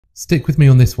Stick with me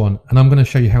on this one and I'm going to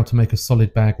show you how to make a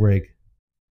solid bag rig.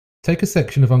 Take a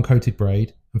section of uncoated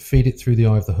braid and feed it through the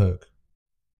eye of the hook.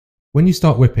 When you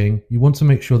start whipping, you want to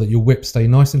make sure that your whips stay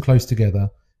nice and close together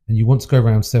and you want to go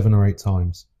round 7 or 8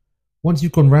 times. Once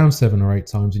you've gone round 7 or 8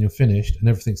 times and you're finished and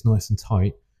everything's nice and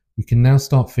tight, we can now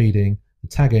start feeding the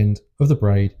tag end of the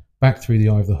braid back through the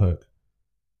eye of the hook.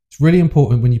 It's really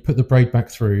important when you put the braid back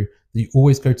through that you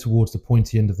always go towards the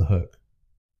pointy end of the hook.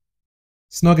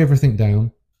 Snug everything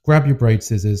down, grab your braid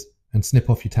scissors and snip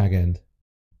off your tag end.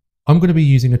 I'm going to be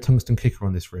using a tungsten kicker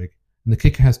on this rig, and the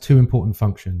kicker has 2 important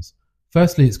functions.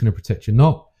 Firstly, it's going to protect your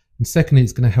knot, and secondly,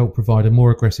 it's going to help provide a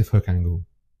more aggressive hook angle.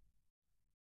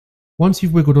 Once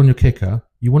you've wiggled on your kicker,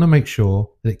 you want to make sure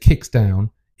that it kicks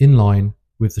down in line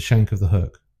with the shank of the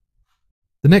hook.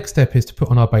 The next step is to put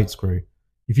on our bait screw.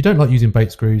 If you don't like using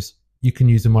bait screws, you can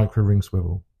use a micro ring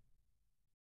swivel.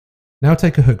 Now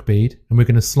take a hook bead and we're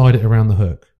going to slide it around the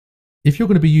hook. If you're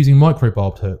going to be using micro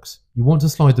barbed hooks, you want to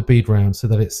slide the bead round so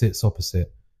that it sits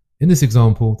opposite. In this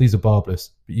example, these are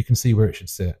barbless, but you can see where it should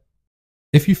sit.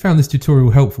 If you found this tutorial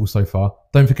helpful so far,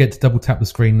 don't forget to double tap the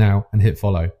screen now and hit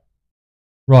follow.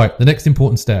 Right, the next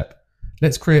important step.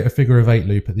 Let's create a figure of 8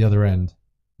 loop at the other end.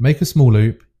 Make a small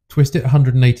loop, twist it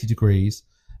 180 degrees,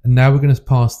 and now we're going to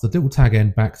pass the little tag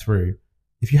end back through.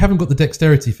 If you haven't got the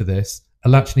dexterity for this, a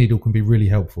latch needle can be really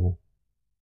helpful.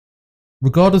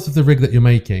 Regardless of the rig that you're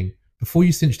making, before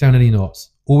you cinch down any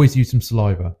knots, always use some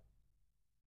saliva.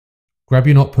 Grab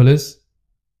your knot pullers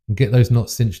and get those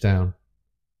knots cinched down.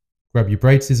 Grab your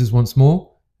braid scissors once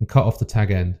more and cut off the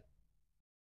tag end.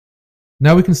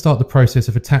 Now we can start the process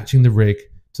of attaching the rig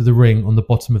to the ring on the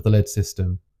bottom of the lead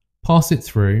system. Pass it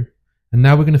through, and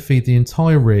now we're going to feed the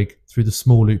entire rig through the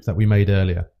small loop that we made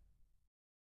earlier.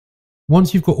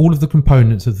 Once you've got all of the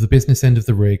components of the business end of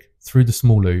the rig through the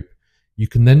small loop, you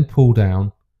can then pull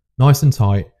down nice and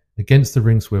tight against the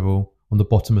ring swivel on the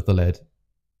bottom of the lead.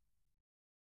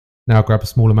 Now grab a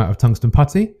small amount of tungsten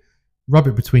putty, rub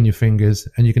it between your fingers,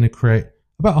 and you're going to create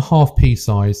about a half pea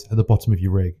size at the bottom of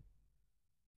your rig.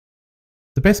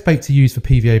 The best bait to use for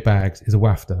PVA bags is a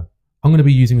wafter. I'm going to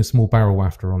be using a small barrel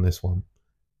wafter on this one.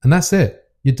 And that's it.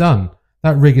 You're done.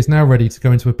 That rig is now ready to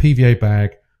go into a PVA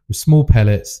bag with small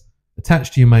pellets,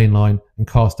 attached to your main line and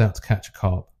cast out to catch a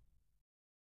carp.